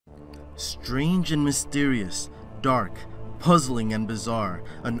Strange and mysterious, dark, puzzling and bizarre,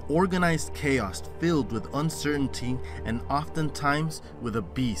 an organized chaos filled with uncertainty and oftentimes with a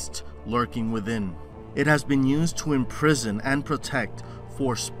beast lurking within. It has been used to imprison and protect,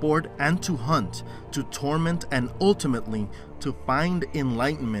 for sport and to hunt, to torment and ultimately to find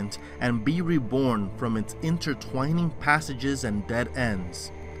enlightenment and be reborn from its intertwining passages and dead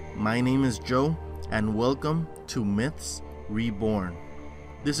ends. My name is Joe, and welcome to Myths Reborn.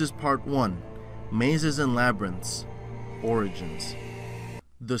 This is part 1, Mazes and Labyrinths, Origins.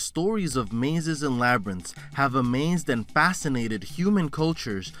 The stories of mazes and labyrinths have amazed and fascinated human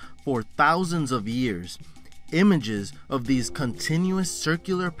cultures for thousands of years. Images of these continuous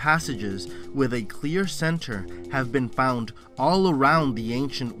circular passages with a clear center have been found all around the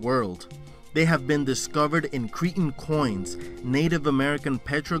ancient world. They have been discovered in Cretan coins, Native American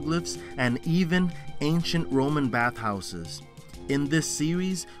petroglyphs, and even ancient Roman bathhouses. In this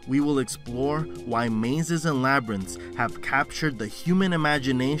series, we will explore why mazes and labyrinths have captured the human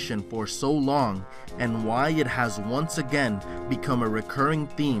imagination for so long and why it has once again become a recurring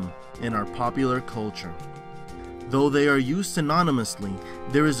theme in our popular culture. Though they are used synonymously,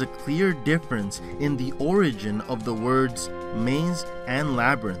 there is a clear difference in the origin of the words maze and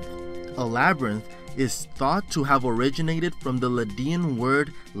labyrinth. A labyrinth is thought to have originated from the Lydian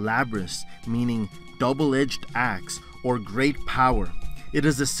word labrys, meaning double-edged axe or great power. It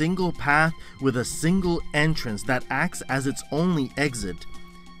is a single path with a single entrance that acts as its only exit.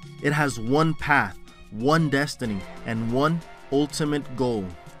 It has one path, one destiny, and one ultimate goal.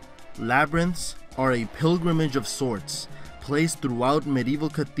 Labyrinths are a pilgrimage of sorts, placed throughout medieval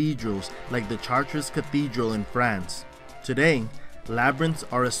cathedrals like the Chartres Cathedral in France. Today, labyrinths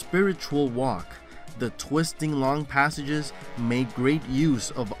are a spiritual walk. The twisting long passages make great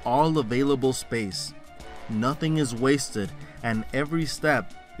use of all available space. Nothing is wasted, and every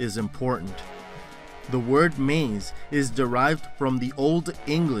step is important. The word maze is derived from the Old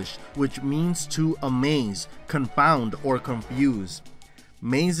English, which means to amaze, confound, or confuse.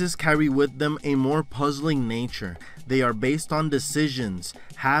 Mazes carry with them a more puzzling nature. They are based on decisions,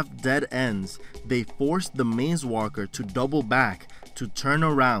 have dead ends. They force the maze walker to double back, to turn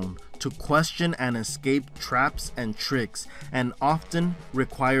around, to question and escape traps and tricks, and often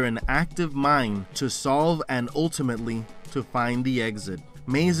require an active mind to solve and ultimately to find the exit.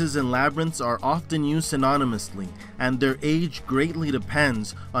 Mazes and labyrinths are often used synonymously, and their age greatly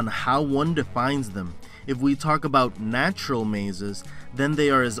depends on how one defines them. If we talk about natural mazes, then they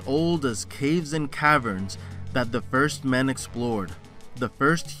are as old as caves and caverns that the first men explored. The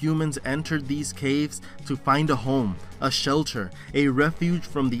first humans entered these caves to find a home, a shelter, a refuge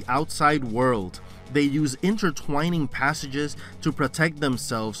from the outside world. They use intertwining passages to protect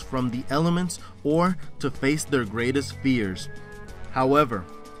themselves from the elements or to face their greatest fears. However,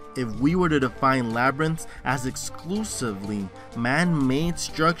 if we were to define labyrinths as exclusively man-made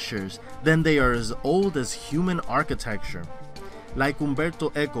structures, then they are as old as human architecture. Like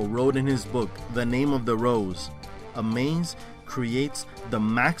Umberto Eco wrote in his book, The Name of the Rose, a maze creates the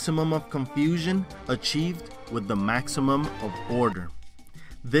maximum of confusion achieved with the maximum of order.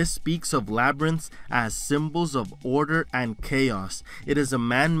 This speaks of labyrinths as symbols of order and chaos. It is a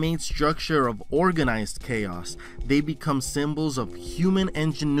man-made structure of organized chaos. They become symbols of human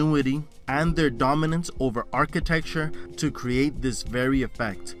ingenuity and their dominance over architecture to create this very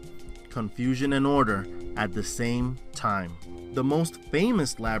effect: confusion and order at the same time. The most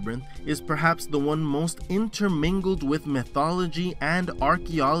famous labyrinth is perhaps the one most intermingled with mythology and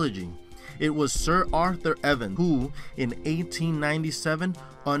archaeology. It was Sir Arthur Evans who, in 1897,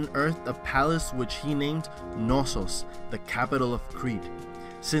 unearthed a palace which he named Knossos, the capital of Crete.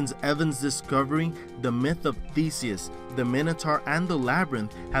 Since Evans' discovery, the myth of Theseus, the Minotaur, and the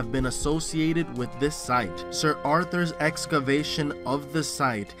labyrinth have been associated with this site. Sir Arthur's excavation of the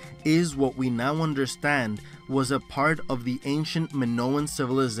site is what we now understand was a part of the ancient Minoan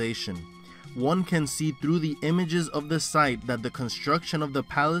civilization. One can see through the images of the site that the construction of the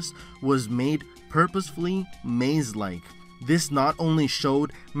palace was made purposefully maze-like. This not only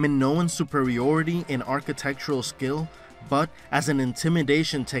showed Minoan superiority in architectural skill, but as an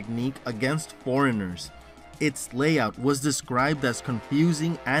intimidation technique against foreigners. Its layout was described as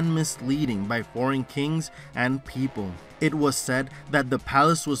confusing and misleading by foreign kings and people. It was said that the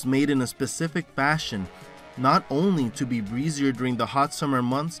palace was made in a specific fashion, not only to be breezier during the hot summer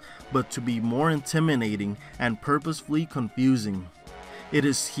months, but to be more intimidating and purposefully confusing. It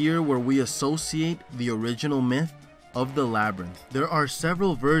is here where we associate the original myth of the labyrinth. There are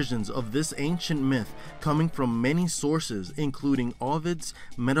several versions of this ancient myth coming from many sources, including Ovid's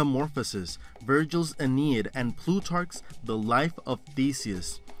Metamorphoses, Virgil's Aeneid, and Plutarch's The Life of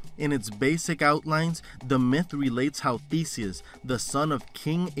Theseus. In its basic outlines, the myth relates how Theseus, the son of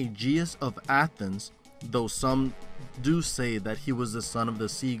King Aegeus of Athens, though some do say that he was the son of the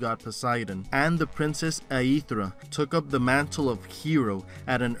sea god Poseidon, and the princess Aethra took up the mantle of hero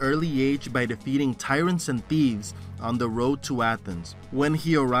at an early age by defeating tyrants and thieves on the road to Athens. When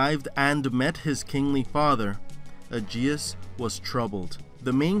he arrived and met his kingly father, Aegeus was troubled.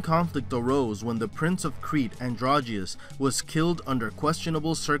 The main conflict arose when the prince of Crete, Androgeus, was killed under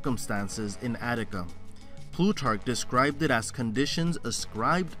questionable circumstances in Attica. Plutarch described it as conditions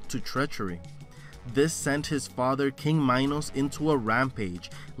ascribed to treachery. This sent his father King Minos into a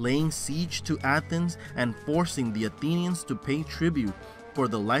rampage, laying siege to Athens and forcing the Athenians to pay tribute for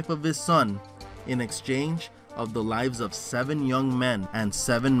the life of his son in exchange of the lives of 7 young men and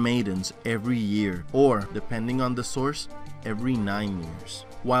 7 maidens every year, or, depending on the source, every 9 years.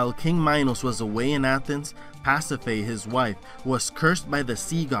 While King Minos was away in Athens, Pasiphae, his wife, was cursed by the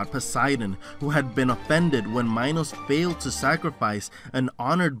sea god Poseidon, who had been offended when Minos failed to sacrifice an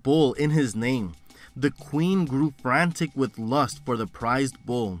honored bull in his name. The queen grew frantic with lust for the prized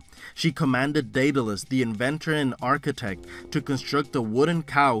bull. She commanded Daedalus, the inventor and architect, to construct a wooden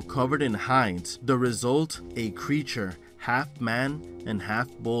cow covered in hides. The result, a creature, half man and half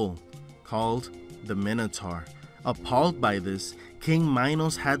bull, called the Minotaur. Appalled by this, King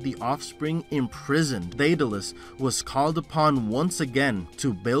Minos had the offspring imprisoned. Daedalus was called upon once again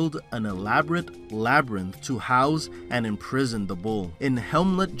to build an elaborate labyrinth to house and imprison the bull. In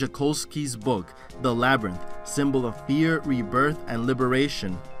Helmut Jakolski's book, The Labyrinth, Symbol of Fear, Rebirth, and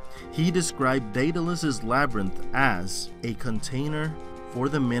Liberation, he described Daedalus's labyrinth as a container for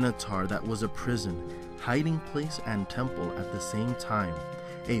the Minotaur that was a prison, hiding place, and temple at the same time.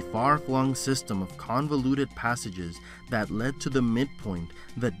 A far-flung system of convoluted passages that led to the midpoint,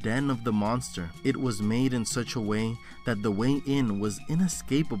 the den of the monster. It was made in such a way that the way in was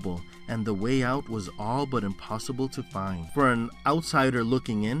inescapable and the way out was all but impossible to find. For an outsider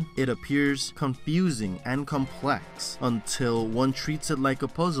looking in, it appears confusing and complex until one treats it like a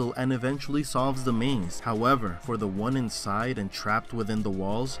puzzle and eventually solves the maze. However, for the one inside and trapped within the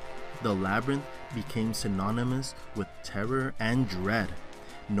walls, the labyrinth became synonymous with terror and dread.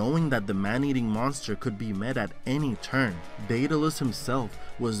 Knowing that the man-eating monster could be met at any turn, Daedalus himself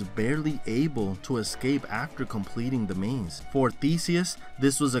was barely able to escape after completing the maze. For Theseus,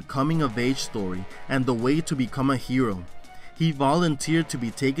 this was a coming-of-age story and the way to become a hero. He volunteered to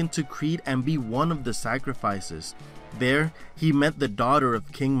be taken to Crete and be one of the sacrifices. There, he met the daughter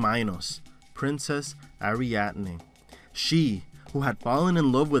of King Minos, Princess Ariadne. She, who had fallen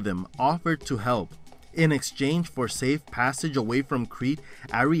in love with him, offered to help. In exchange for safe passage away from Crete,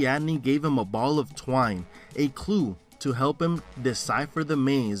 Ariadne gave him a ball of twine, a clue to help him decipher the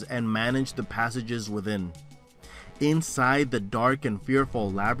maze and manage the passages within. Inside the dark and fearful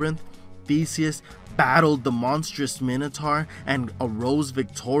labyrinth, Theseus battled the monstrous Minotaur and arose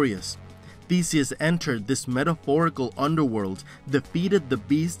victorious. Theseus entered this metaphorical underworld, defeated the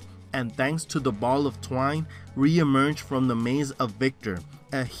beast, and thanks to the ball of twine, re-emerged from the maze a victor,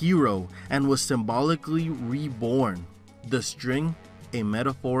 a hero, and was symbolically reborn. The string, a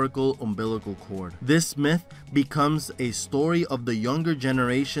metaphorical umbilical cord. This myth becomes a story of the younger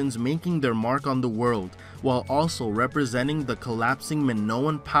generations making their mark on the world, while also representing the collapsing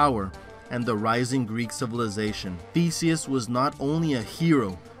Minoan power and the rising Greek civilization. Theseus was not only a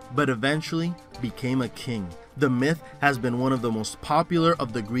hero, but eventually became a king. The myth has been one of the most popular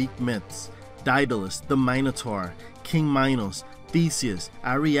of the Greek myths. Daedalus, the Minotaur, King Minos, Theseus,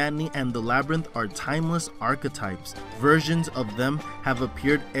 Ariadne, and the Labyrinth are timeless archetypes. Versions of them have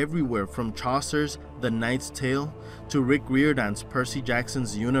appeared everywhere, from Chaucer's The Knight's Tale to Rick Riordan's Percy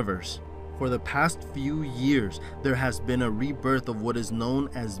Jackson's universe. For the past few years, there has been a rebirth of what is known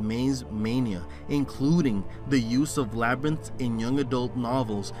as maze mania, including the use of labyrinths in young adult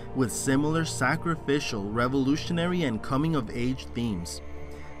novels with similar sacrificial, revolutionary, and coming-of-age themes.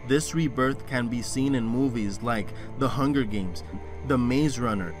 This rebirth can be seen in movies like The Hunger Games, The Maze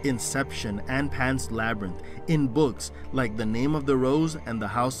Runner, Inception, and Pan's Labyrinth, in books like The Name of the Rose and The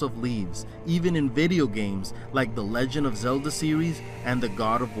House of Leaves, even in video games like the Legend of Zelda series and the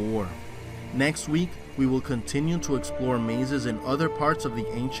God of War. Next week, we will continue to explore mazes in other parts of the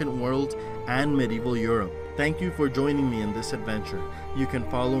ancient world and medieval Europe. Thank you for joining me in this adventure. You can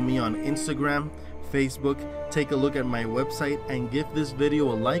follow me on Instagram, Facebook, take a look at my website, and give this video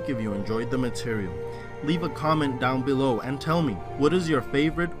a like if you enjoyed the material. Leave a comment down below and tell me, what is your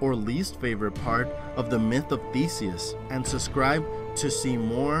favorite or least favorite part of the myth of Theseus? And subscribe to see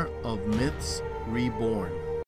more of Myths Reborn.